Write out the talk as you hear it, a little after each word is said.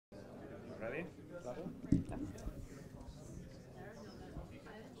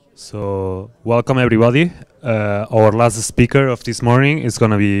So, welcome everybody. Our last speaker of this morning is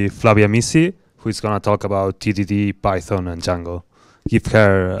going to be Flavia Missi, who is going to talk about TDD, Python, and Django. Give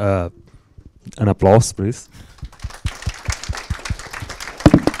her an applause, please.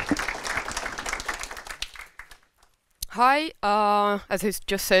 Hi, as I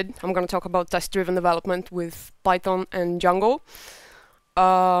just said, I'm going to talk about test-driven development with Python and Django.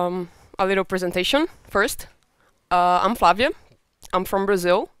 A little presentation first. I'm Flavia. I'm from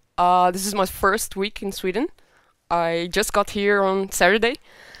Brazil. This is my first week in Sweden. I just got here on Saturday.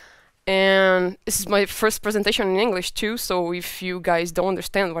 And this is my first presentation in English too, so if you guys don't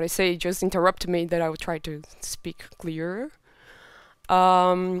understand what I say, just interrupt me that I will try to speak clearer.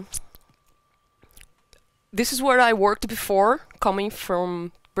 This is where I worked before, coming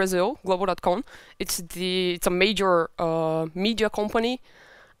from Brazil, Globo.com. It's a major media company,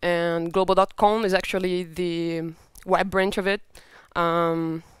 and Globo.com is actually the web branch of it.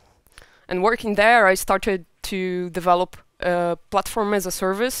 And working there, I started to develop a platform as a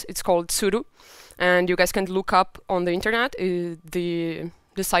service. It's called Sudo, and you guys can look up on the internet. The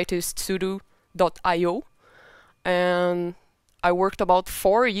site is sudo.io, and I worked about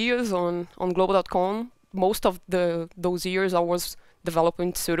 4 years on Globo.com. Most of those years I was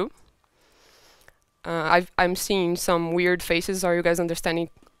developing Sudo. I'm seeing some weird faces. Are you guys understanding?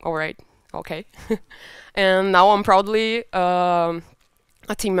 All right, okay. And now I'm proudly a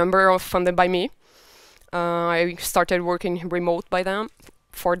team member funded by me. I started working remote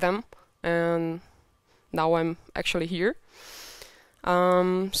for them, and now I'm actually here.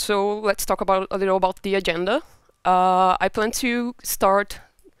 So let's talk a little about the agenda. I plan to start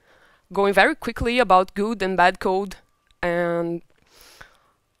going very quickly about good and bad code, and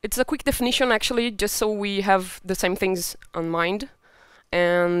it's a quick definition actually, just so we have the same things on mind.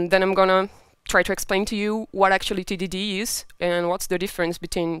 And then I'm gonna try to explain to you what actually TDD is and what's the difference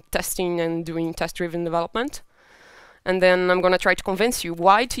between testing and doing test-driven development. And then I'm gonna try to convince you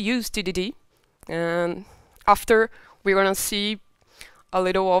why to use TDD. And after, we're gonna see a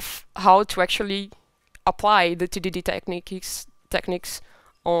little of how to actually apply the TDD techniques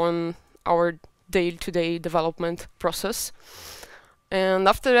on our day-to-day development process. And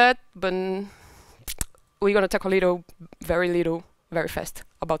after that, we're gonna talk very fast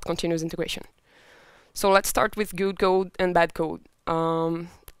about continuous integration. So let's start with good code and bad code.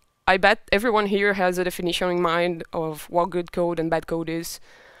 I bet everyone here has a definition in mind of what good code and bad code is,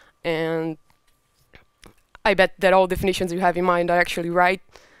 and I bet that all definitions you have in mind are actually right.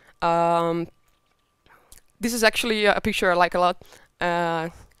 This is actually a picture I like a lot.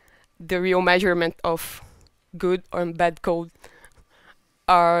 The real measurement of good and bad code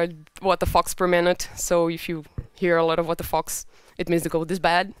are WTFs per minute. So if you hear a lot of WTFs, it means the code is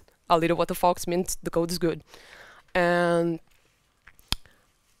bad. A little WTFs means the code is good. And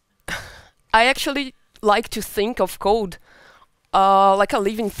I actually like to think of code like a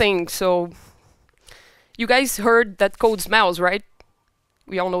living thing. So you guys heard that code smells, right?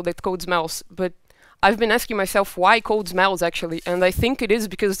 We all know that code smells, but I've been asking myself why code smells actually, and I think it is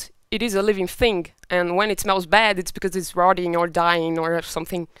because it is a living thing, and when it smells bad, it's because it's rotting or dying or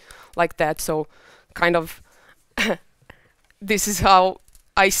something like that. So kind of this is how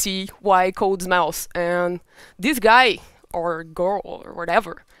I see why code smells. And this guy or girl or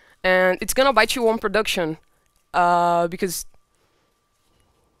whatever, and it's gonna bite you on production because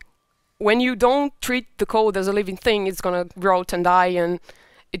when you don't treat the code as a living thing, it's gonna rot and die, and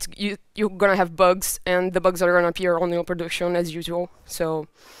you're gonna have bugs, and the bugs are gonna appear on your production as usual. So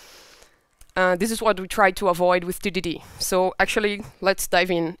this is what we try to avoid with TDD. So actually, let's dive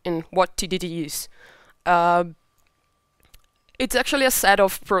in what TDD is. It's actually a set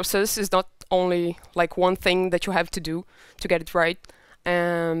of processes. It's not only like one thing that you have to do to get it right.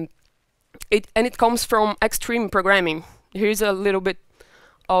 And it comes from extreme programming. Here's a little bit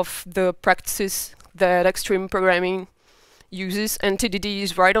of the practices that extreme programming uses, and TDD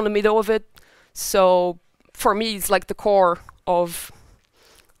is right on the middle of it. So for me, it's like the core of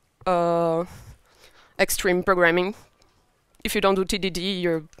extreme programming. If you don't do TDD,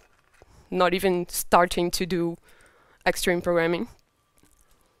 you're not even starting to do extreme programming.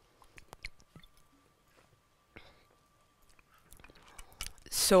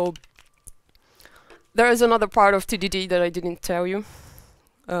 So there is another part of TDD that I didn't tell you.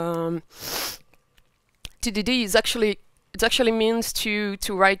 TDD is actually means to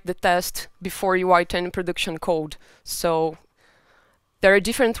write the test before you write any production code. So there are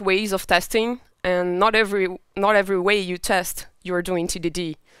different ways of testing, and not every way you test you're doing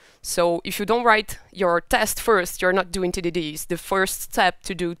TDD. So if you don't write your test first, you're not doing TDDs. The first step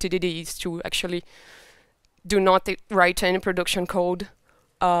to do TDD is to actually do not write any production code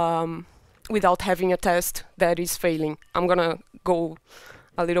without having a test that is failing. I'm gonna go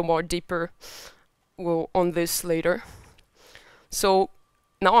a little more deeper on this later. So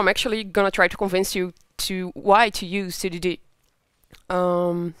now I'm actually gonna try to convince you to why to use TDD.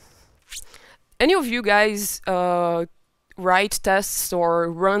 Any of you guys write tests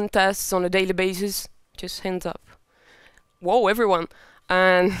or run tests on a daily basis? Just hands up. Whoa, everyone.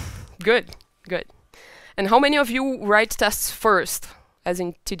 And good, good. And how many of you write tests first, as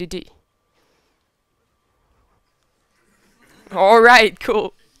in TDD? All right,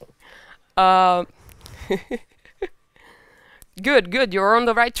 cool. Good, good. You're on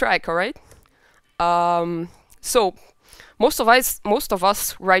the right track. All right. So most of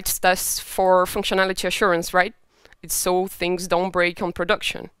us write tests for functionality assurance, right? It's so things don't break on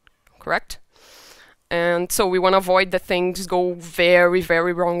production, correct? And so we want to avoid that things go very,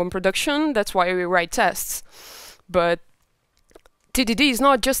 very wrong on production. That's why we write tests. But TDD is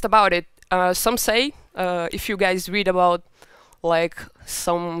not just about it. Some say, if you guys read about like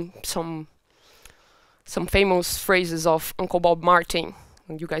some famous phrases of Uncle Bob Martin,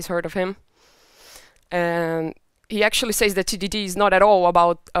 you guys heard of him? And he actually says that TDD is not at all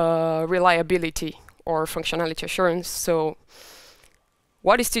about reliability or functionality assurance. So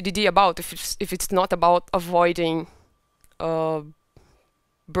what is TDD about if it's not about avoiding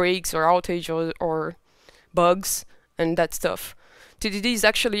breaks or outage or bugs and that stuff? TDD is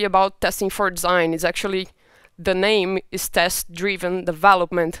actually about testing for design. It's actually, the name is test-driven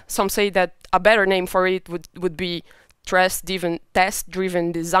development. Some say that a better name for it would be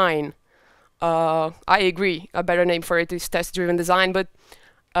test-driven design. I agree, a better name for it is test-driven design, but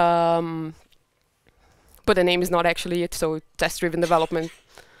the name is not actually it, so test-driven development.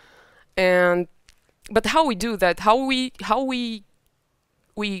 But how we do that, how we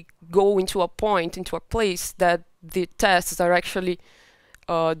go into a place that the tests are actually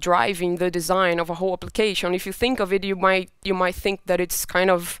driving the design of a whole application. If you think of it, you might think that it's kind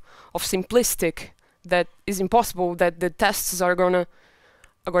of simplistic, that is impossible, that the tests are gonna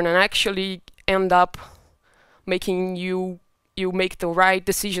actually end up making you make the right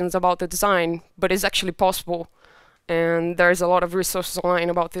decisions about the design, but it's actually possible, and there's a lot of resources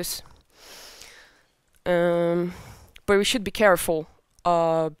online about this. But we should be careful,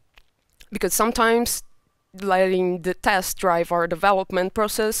 because sometimes letting the test drive our development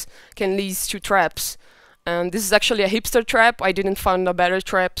process can lead to traps. And this is actually a hipster trap. I didn't find a better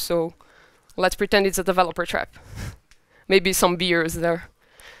trap, so let's pretend it's a developer trap. Maybe some beers there.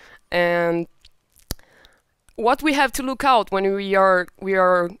 And what we have to look out when we are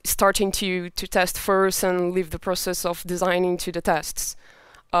starting to test first and leave the process of designing to the tests.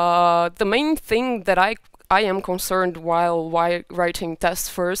 The main thing that I am concerned while writing tests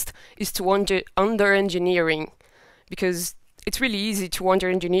first is to under-engineering, because it's really easy to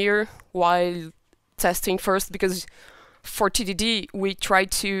under-engineer while testing first, because for TDD we try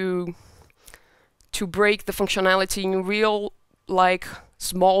to break the functionality in real, like,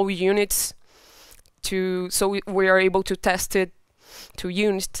 small units, so we are able to test it, to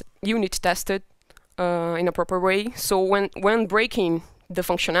unit test it in a proper way. So when breaking the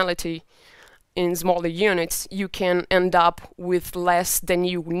functionality in smaller units, you can end up with less than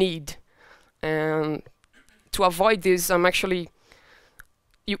you need. And to avoid this, I'm actually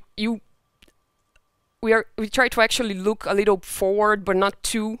we try to actually look a little forward, but not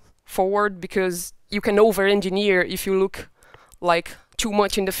too forward, because you can over-engineer if you look like too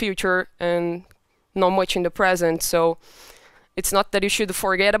much in the future and not much in the present. So it's not that you should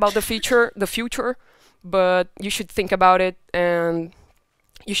forget about the future, but you should think about it, and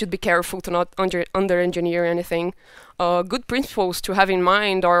you should be careful to not under-engineer anything. Good principles to have in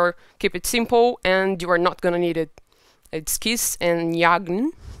mind are keep it simple, and you are not gonna need it. It's KISS and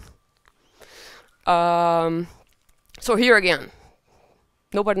YAGN. So here again,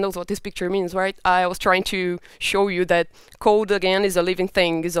 nobody knows what this picture means, right? I was trying to show you that code, again, is a living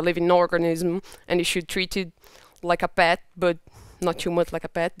thing, is a living organism, and you should treat it like a pet, but not too much like a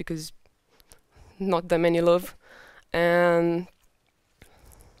pet, because not that many love. And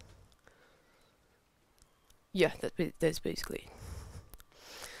yeah, that's basically it.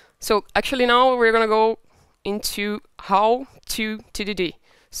 So actually now we're gonna go into how to TDD.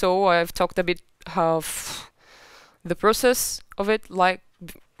 So I've talked a bit of the process of it, like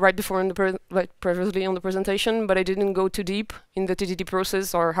right before previously on the presentation, but I didn't go too deep in the TDD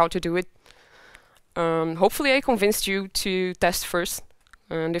process or how to do it. Hopefully I convinced you to test first,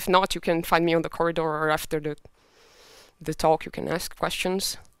 and if not, you can find me on the corridor, or after the talk you can ask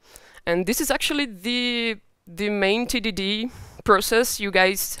questions. And this is actually the main TDD process. You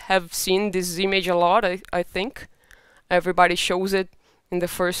guys have seen this image a lot, I think. Everybody shows it in the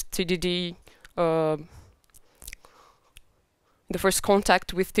first TDD, the first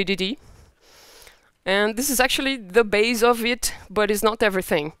contact with TDD. And this is actually the base of it, but it's not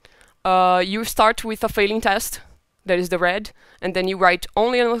everything. You start with a failing test, that is the red, and then you write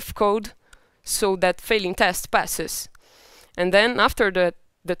only enough code so that failing test passes. And then after the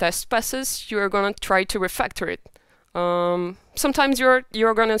test passes, you're gonna try to refactor it. Sometimes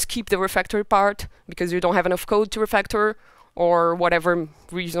you're gonna skip the refactor part because you don't have enough code to refactor or whatever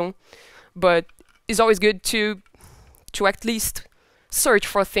reason. But it's always good to at least search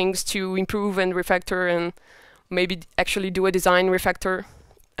for things to improve and refactor, and maybe actually do a design refactor.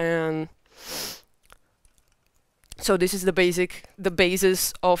 And so this is the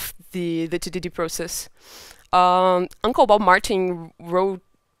basis of the TDD process. Uncle Bob Martin wrote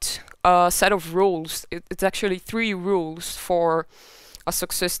a set of rules. It's actually 3 rules for a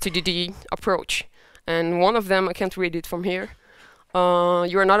success TDD approach. And one of them, I can't read it from here.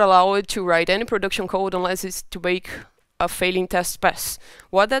 You are not allowed to write any production code unless it's to make a failing test pass.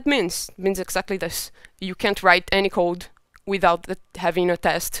 What that means exactly this. You can't write any code without having a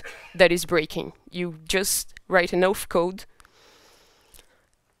test that is breaking. You just write enough code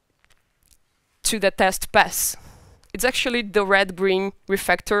to the test pass. It's actually the red-green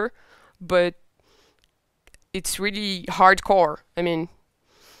refactor, but it's really hardcore. I mean,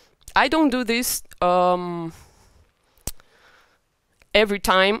 I don't do this every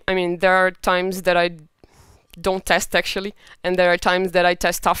time. I mean, there are times that I don't test actually, and there are times that I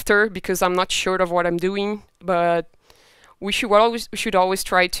test after because I'm not sure of what I'm doing. But we should always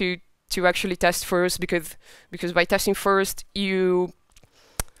try to actually test first, because by testing first you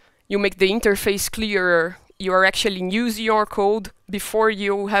make the interface clearer. You are actually using your code before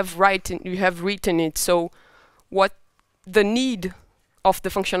you have written it. So what the need of the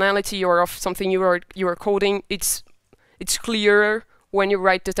functionality or of something you are coding, it's clearer when you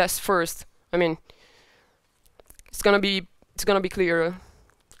write the test first. I mean, it's gonna be clearer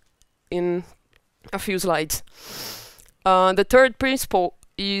in a few slides. The third principle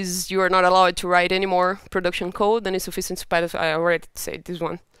is you are not allowed to write any more production code than is sufficient to pass. I already said this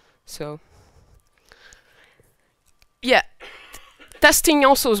one. So yeah, testing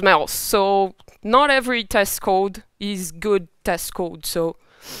also smells. So not every test code is good test code. So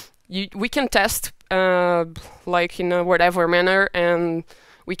we can test like in a whatever manner, and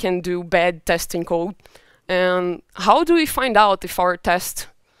we can do bad testing code. And how do we find out if our test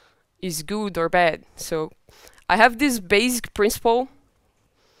is good or bad? So I have this basic principle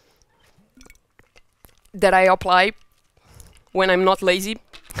that I apply when I'm not lazy.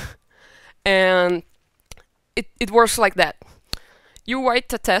 And it works like that. You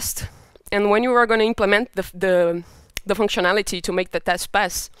write a test, and when you are going to implement the functionality to make the test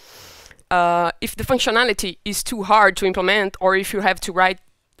pass, if the functionality is too hard to implement, or if you have to write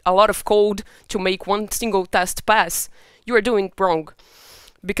a lot of code to make one single test pass, you are doing it wrong,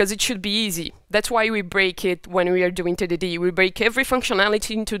 because it should be easy. That's why we break it when we are doing TDD. We break every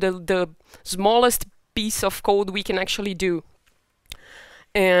functionality into the smallest piece of code we can actually do.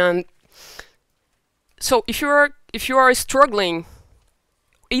 And so if you are struggling,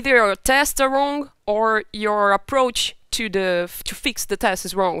 either your tests are wrong or your approach to fix the test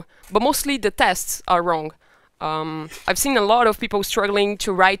is wrong. But mostly the tests are wrong. I've seen a lot of people struggling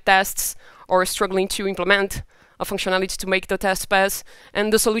to write tests or struggling to implement a functionality to make the test pass,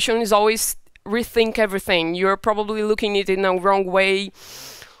 and the solution is always rethink everything. You're probably looking at it in a wrong way,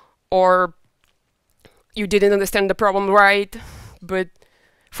 or you didn't understand the problem right. But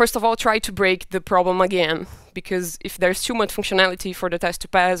first of all, try to break the problem again, because if there's too much functionality for the test to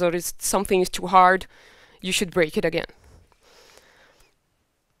pass, or something is too hard, you should break it again.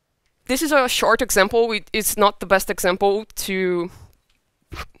 This is a short example. It's not the best example to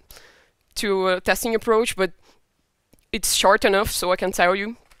a testing approach, but it's short enough so I can tell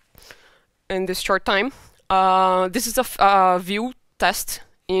you in this short time. This is a view test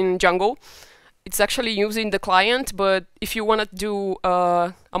in Django. It's actually using the client, but if you want to do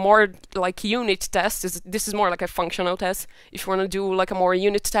a more like unit test, this is more like a functional test. If you want to do like a more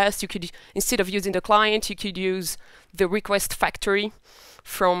unit test, you could, instead of using the client, you could use the request factory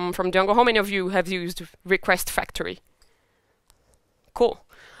from Django. How many of you have used request factory? Cool.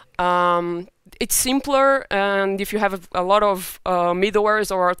 It's simpler, and if you have a lot of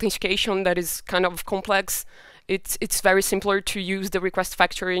middlewares or authentication that is kind of complex, it's very simpler to use the request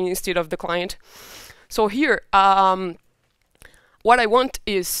factory instead of the client. So here, what I want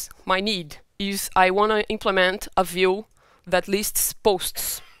is, my need is I want to implement a view that lists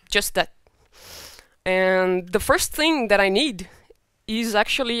posts just that. And the first thing that I need is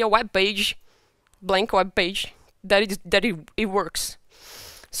actually a web page, blank web page, that it works.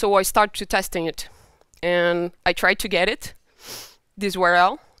 So I start to testing it, and I try to get it, this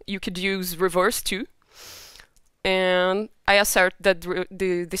URL. You could use reverse too, and I assert that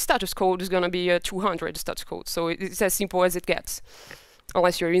the status code is going to be a 200 status code. So it's as simple as it gets.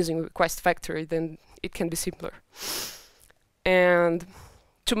 Unless you're using request factory, then it can be simpler. And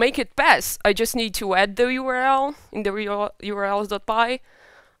to make it pass, I just need to add the URL in the urls.py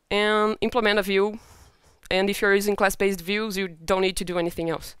and implement a view. And if you're using class-based views, you don't need to do anything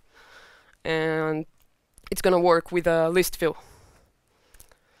else. And it's going to work with a list view.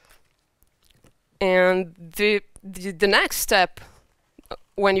 And the next step,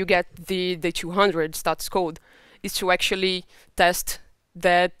 when you get the 200 status code, is to actually test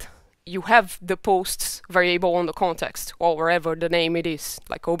that you have the posts variable on the context, or wherever the name it is,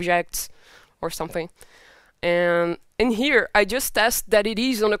 like objects or something. And in here, I just test that it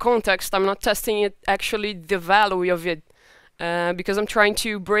is on the context. I'm not testing it actually the value of it, because I'm trying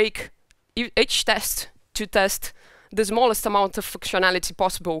to break each test to test the smallest amount of functionality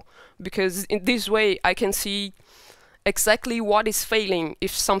possible, because in this way I can see exactly what is failing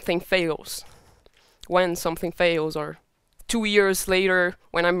if something fails, when something fails, or 2 years later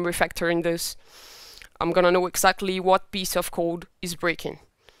when I'm refactoring this, I'm gonna know exactly what piece of code is breaking.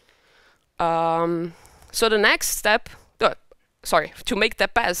 So the next step, to make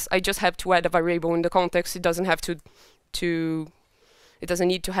that pass, I just have to add a variable in the context. It doesn't have it doesn't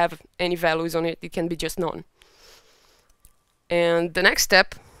need to have any values on it. It can be just none. And the next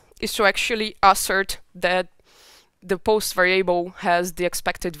step is to actually assert that the post variable has the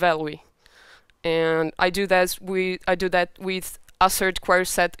expected value. And I do that with assert query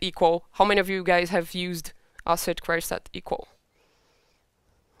set equal. How many of you guys have used assert query set equal?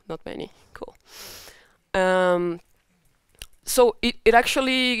 Not many. Cool. So it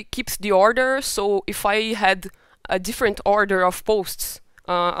actually keeps the order. So if I had a different order of posts,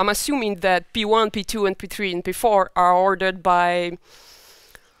 I'm assuming that P1, P2, and P3 and P4 are ordered by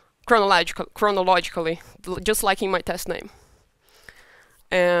chronologically, just like in my test name.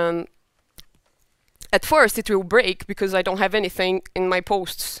 And at first it will break because I don't have anything in my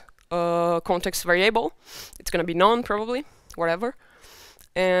posts context variable. It's gonna be none probably, whatever.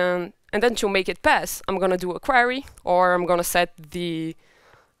 And then to make it pass, I'm gonna do a query, or I'm gonna set the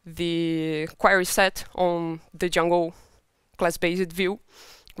query set on the Django class-based view,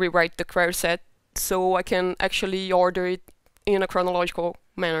 rewrite the query set so I can actually order it in a chronological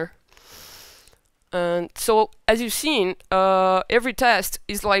manner. And so as you've seen, every test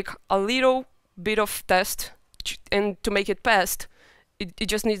is like a little bit of test, and to make it pass, it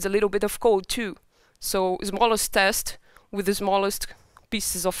just needs a little bit of code too. So smallest test with the smallest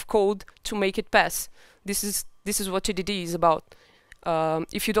pieces of code to make it pass. This is what TDD is about.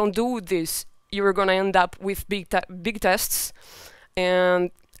 If you don't do this, you're gonna end up with big tests,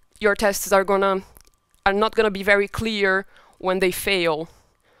 and your tests are not gonna be very clear when they fail.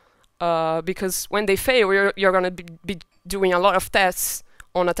 Because when they fail, you're gonna be doing a lot of tests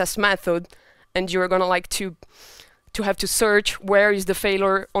on a test method, and you're gonna like to have to search where is the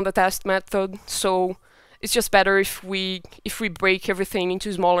failure on the test method. So it's just better if we break everything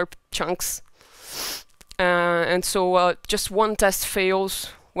into smaller chunks. And so just one test fails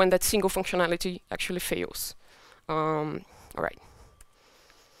when that single functionality actually fails. All right.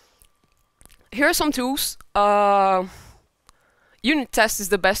 Here are some tools. Unit test is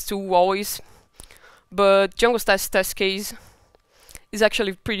the best tool always, but Django's test case is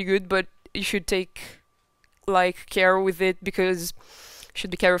actually pretty good, but you should take care with it, because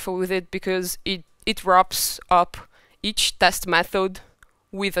should be careful with it, because it wraps up each test method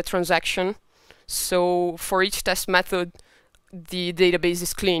with a transaction. So for each test method, the database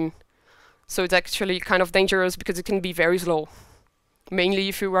is clean. So it's actually kind of dangerous because it can be very slow, mainly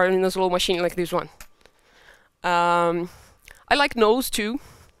if you are in a slow machine like this one. I like nose too.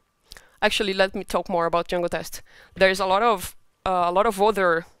 Actually, let me talk more about Django test. There's a lot of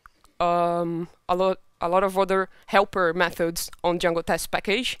other helper methods on Django test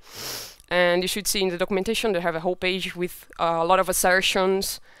package, and you should see in the documentation they have a whole page with a lot of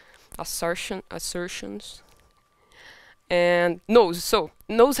assertions, and nose. So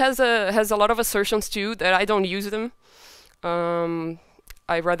nose has a lot of assertions too that I don't use them.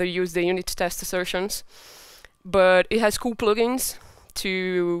 I rather use the unit test assertions. But it has cool plugins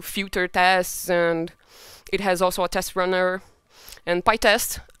to filter tests, and it has also a test runner and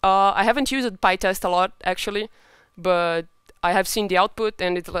PyTest. I haven't used PyTest a lot actually, but I have seen the output,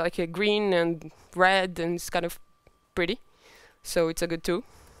 and it's like a green and red, and it's kind of pretty. So it's a good tool.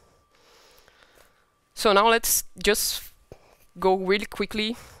 So now let's just go really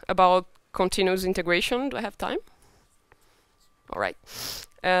quickly about continuous integration. Do I have time? All right.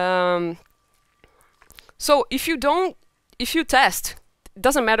 So if you test, it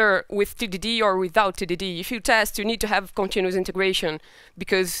doesn't matter with TDD or without TDD. If you test, you need to have continuous integration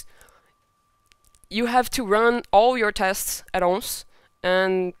because you have to run all your tests at once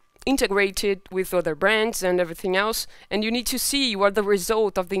and integrate it with other brands and everything else. And you need to see what the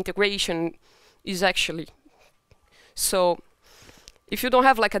result of the integration is actually. So if you don't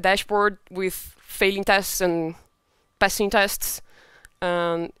have like a dashboard with failing tests and passing tests,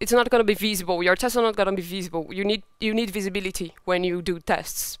 it's not going to be visible. Your tests are not going to be visible. You need visibility when you do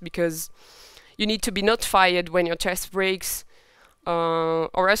tests because you need to be notified when your test breaks,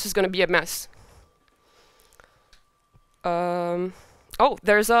 or else it's going to be a mess. Oh,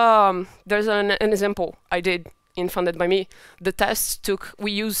 there's an example I did in Funded by Me. The test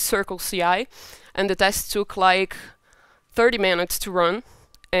we used Circle CI, and the test took like 30 minutes to run.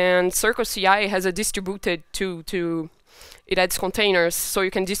 And Circle CI has a distributed it adds containers, so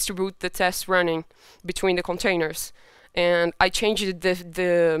you can distribute the test running between the containers. And I changed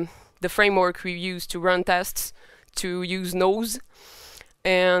the framework we use to run tests to use nose,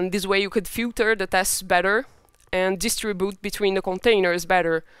 and this way you could filter the tests better and distribute between the containers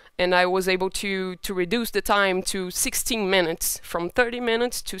better. And I was able to reduce the time to 16 minutes, from 30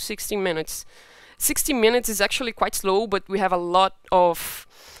 minutes to 16 minutes. 16 minutes is actually quite slow, but we have a lot of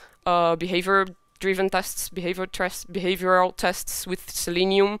behavior-driven tests, behavioral tests with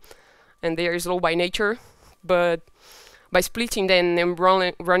Selenium, and they are slow by nature. But by splitting them and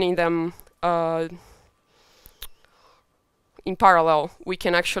running them in parallel, we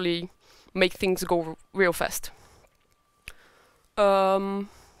can actually make things go real fast.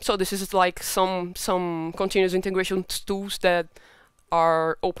 So this is like some continuous integration tools that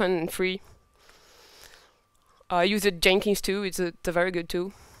are open and free. I use Jenkins too. It's a very good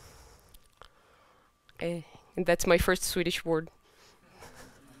tool. And that's my first Swedish word.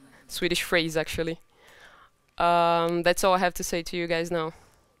 Swedish phrase, actually. That's all I have to say to you guys now.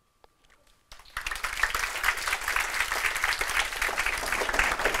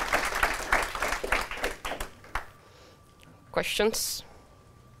 Questions?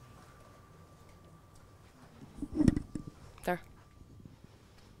 There.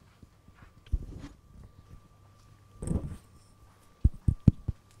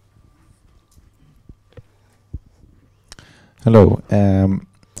 Hello.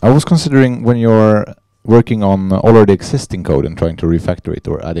 I was considering when you're working on already existing code and trying to refactor it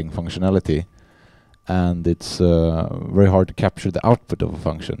or adding functionality, and it's very hard to capture the output of a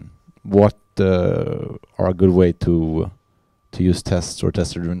function. What are a good way to use tests or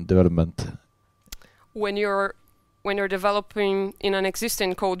test-driven development? When you're developing in an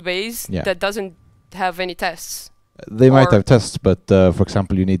existing code base that doesn't have any tests. They might have tests, but for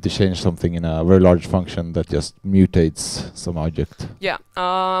example, you need to change something in a very large function that just mutates some object. Yeah,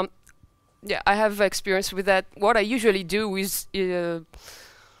 yeah, I have experience with that. What I usually do is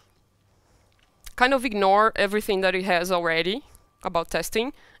kind of ignore everything that it has already about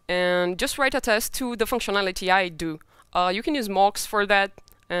testing and just write a test to the functionality I do. You can use mocks for that.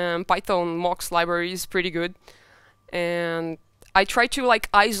 Python mocks library is pretty good, and I try to like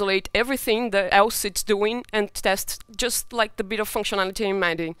isolate everything that else it's doing and test just like the bit of functionality I'm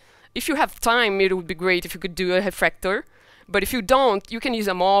adding. If you have time, it would be great if you could do a refactor. But if you don't, you can use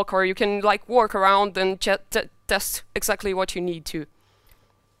a mock, or you can like work around and test exactly what you need to.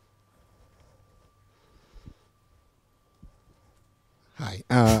 Hi.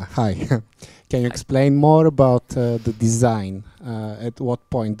 Hi. Can you explain more about the design? At what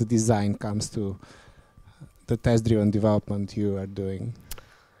point the design comes to the test-driven development you are doing?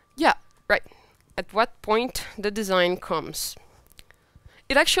 Yeah, right. At what point the design comes?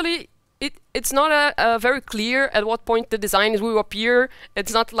 It actually, it's not very clear at what point the design will appear.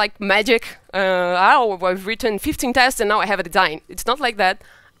 It's not like magic. Oh, I've written 15 tests and now I have a design. It's not like that.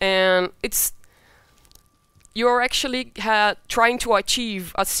 And you're actually trying to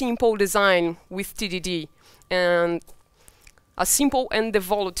achieve a simple design with TDD, and a simple and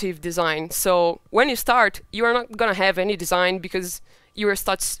evolutive design. So when you start, you are not gonna have any design because you're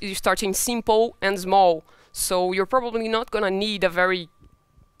starting simple and small. So you're probably not gonna need a very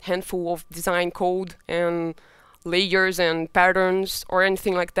handful of design code and layers and patterns or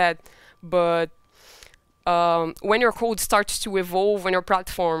anything like that. But when your code starts to evolve, when your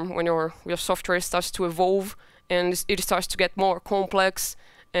platform, when your software starts to evolve and it starts to get more complex,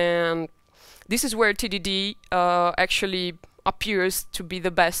 and this is where TDD actually appears to be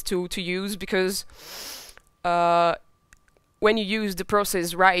the best tool to use, because when you use the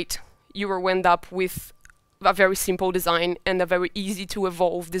process right, you will end up with a very simple design and a very easy to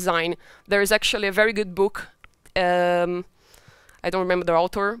evolve design. There is actually a very good book. I don't remember the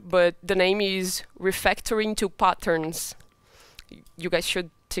author, but the name is Refactoring to Patterns. You guys should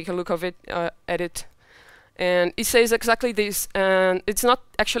take a look of it, at it. And it says exactly this, and it's not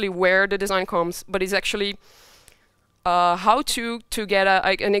actually where the design comes, but it's actually how to get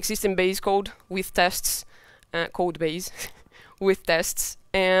an existing base code with tests, code base with tests,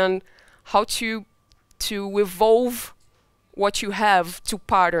 and how to evolve what you have to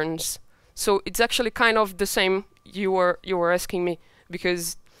patterns. So it's actually kind of the same you were asking me,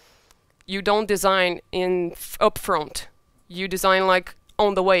 because you don't design in upfront. You design like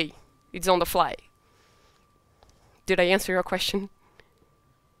on the way. It's on the fly. Did I answer your question?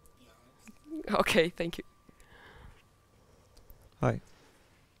 Yeah. Okay, thank you. Hi.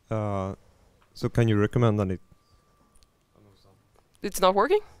 So can you recommend any? It's not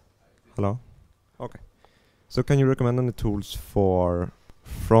working? Hello? Okay. So can you recommend any tools for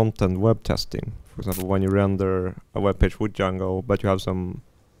front-end web testing? For example, when you render a web page with Django, but you have some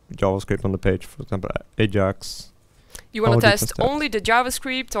JavaScript on the page, for example, Ajax. You want to test only the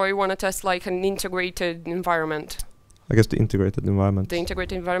JavaScript, or you want to test like an integrated environment? I guess the integrated environment. The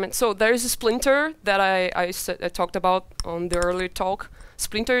integrated environment. So there is a Splinter that I talked about on the earlier talk.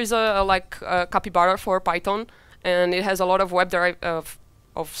 Splinter is like a capybara for Python, and it has a lot of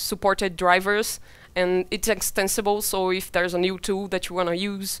of supported drivers, and it's extensible. So if there's a new tool that you want to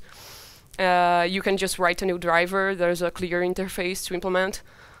use, you can just write a new driver. There's a clear interface to implement,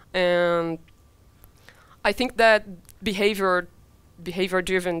 and I think that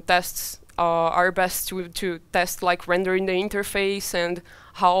behavior-driven tests are best to test like rendering the interface and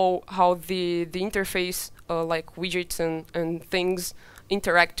how the interface like widgets and things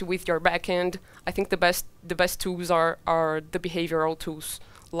interact with your backend. I think the best tools are the behavioral tools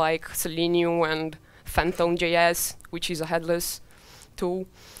like Selenium and Phantom.js, which is a headless tool,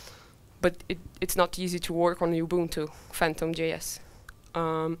 but it's not easy to work on Ubuntu, Phantom.js.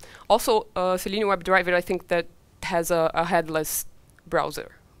 Also, Selenium WebDriver, I think that has a headless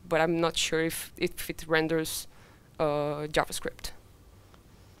browser, but I'm not sure if it renders JavaScript.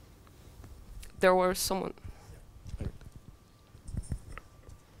 There was someone.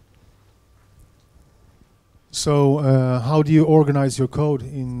 So how do you organize your code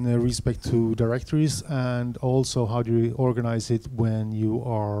in respect to directories, and also how do you organize it when you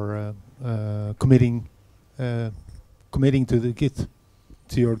are committing to the Git,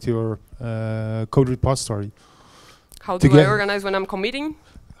 to your code repository? How do I organize when I'm committing?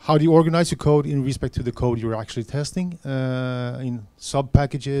 How do you organize your code in respect to the code you're actually testing, in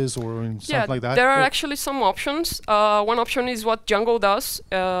sub-packages or in something like that? There are actually some options. One option is what Django does.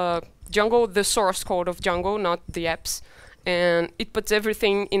 Django, the source code of Django, not the apps. And it puts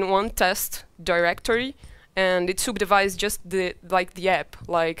everything in one test directory, and it subdivides just the app.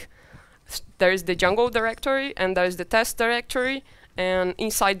 Like there's the Django directory, and there's the test directory, and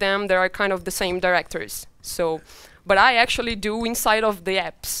inside them there are kind of the same directories. So, but I actually do inside of the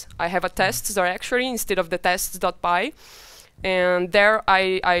apps. I have a tests directory instead of the tests.py, and there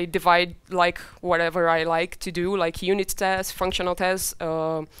I divide like whatever I like to do, like unit tests, functional tests,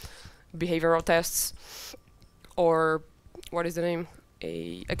 behavioral tests, or what is the name?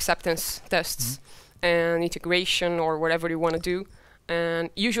 Acceptance tests, and integration, or whatever you want to do. And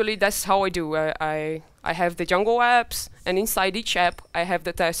usually that's how I do. I have the Django apps, and inside each app I have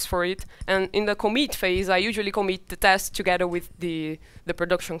the tests for it. And in the commit phase, I usually commit the test together with the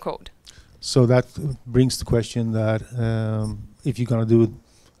production code. So that brings the question that if you're going to do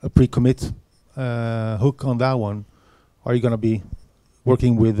a pre-commit hook on that one, are you going to be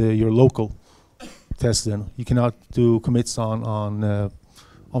working with your local test then? You cannot do commits on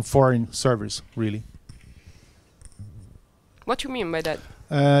foreign servers, really. What do you mean by that?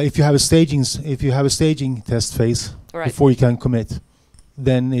 If you have a staging test phase before you can commit,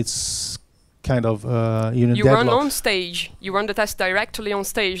 then it's kind of you run on stage. You run the test directly on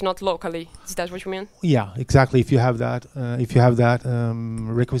stage, not locally. Is that what you mean? Yeah, exactly. If you have that,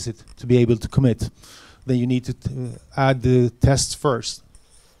 requisite to be able to commit, then you need to add the tests first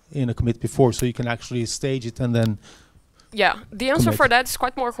in a commit before, so you can actually stage it and then. Yeah, the answer for that is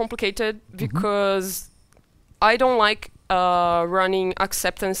quite more complicated, because I don't like running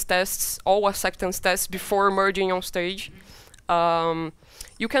acceptance tests, all acceptance tests before merging on stage.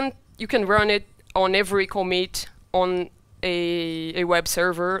 You can run it on every commit on a web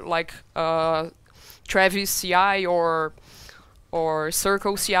server like Travis CI or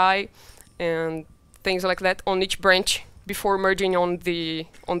Circle CI and things like that on each branch before merging on the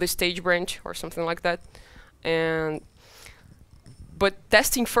stage branch or something like that. And But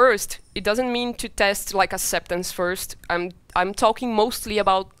testing first, it doesn't mean to test like acceptance first. I'm talking mostly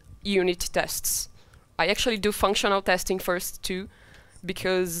about unit tests. I actually do functional testing first too,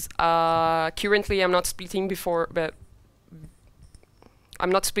 because currently I'm not splitting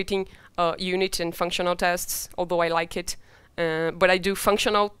unit and functional tests, although I like it. But I do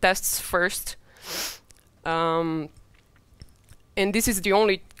functional tests first. And this is the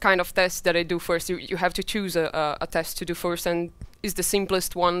only kind of test that I do first. You have to choose a test to do first, and is the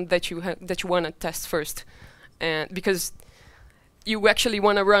simplest one that you want to test first, and because you actually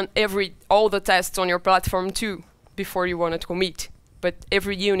want to run all the tests on your platform too before you want to commit. But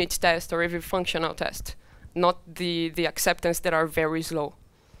every unit test or every functional test, not the acceptance that are very slow.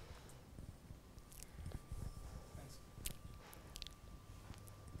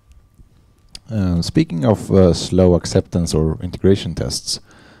 Speaking of slow acceptance or integration tests,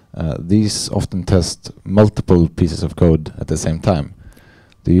 these often test multiple pieces of code at the same time.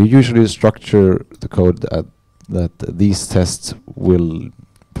 Do you usually structure the code that these tests will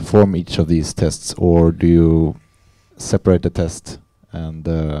perform each of these tests, or do you separate the test and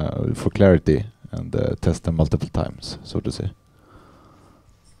for clarity and test them multiple times, so to say?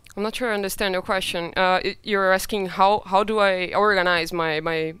 I'm not sure I understand your question. You're asking how do I organize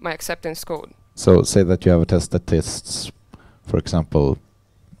my acceptance code? So say that you have a test that tests, for example,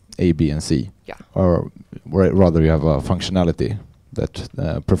 A, B, and C. Yeah. Or rather, you have a functionality that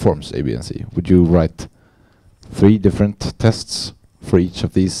performs A, B, and C. Would you write 3 different tests for each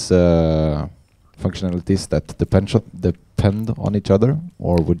of these functionalities that depend on each other,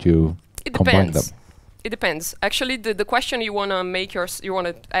 or would you combine them? It depends. Actually, the question you want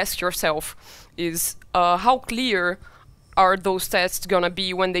to ask yourself is how clear are those tests gonna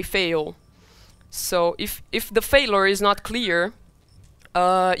be when they fail? So if the failure is not clear,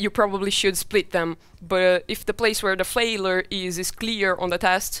 you probably should split them. But if the place where the failure is clear on the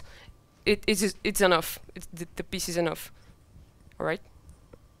test, it's enough. The piece is enough. All right.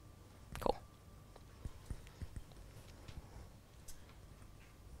 Cool.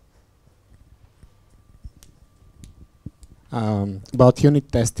 About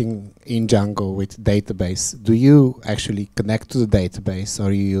unit testing in Django with database, do you actually connect to the database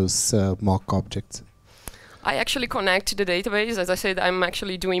or you use mock objects? I actually connect to the database. As I said, I'm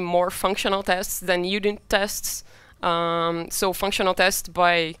actually doing more functional tests than unit tests. So functional tests,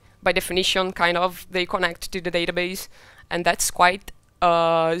 by definition, kind of, they connect to the database, and that's quite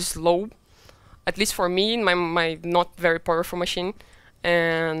slow, at least for me, in my not very powerful machine.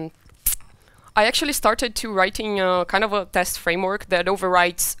 And I actually started to writing kind of a test framework that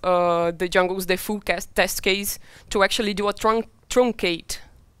overwrites the Django's default test case to actually do a truncate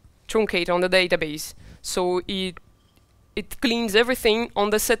on the database. So it cleans everything on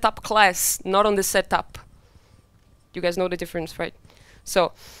the setup class, not on the setup. You guys know the difference, right?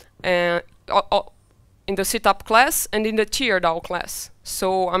 So in the setup class and in the teardown class.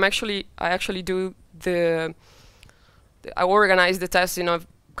 So I actually do I organize the tests in a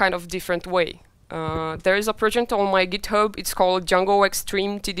kind of different way. There is a project on my GitHub. It's called Django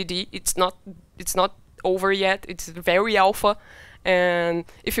Extreme TDD. It's not over yet. It's very alpha, and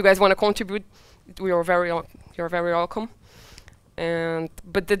if you guys want to contribute, you're very welcome.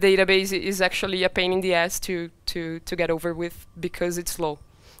 But the database is actually a pain in the ass to get over with because it's slow.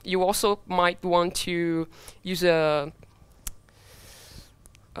 You also might want to use a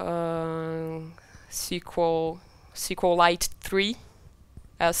SQLite 3,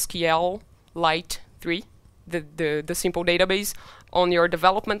 SQLite 3, the simple database on your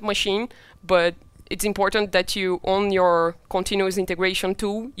development machine, but it's important that you, on your continuous integration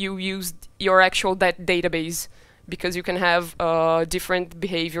tool, you use your actual database, because you can have different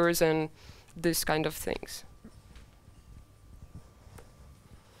behaviors and this kind of things.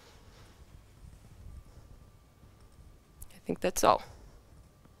 I think that's all.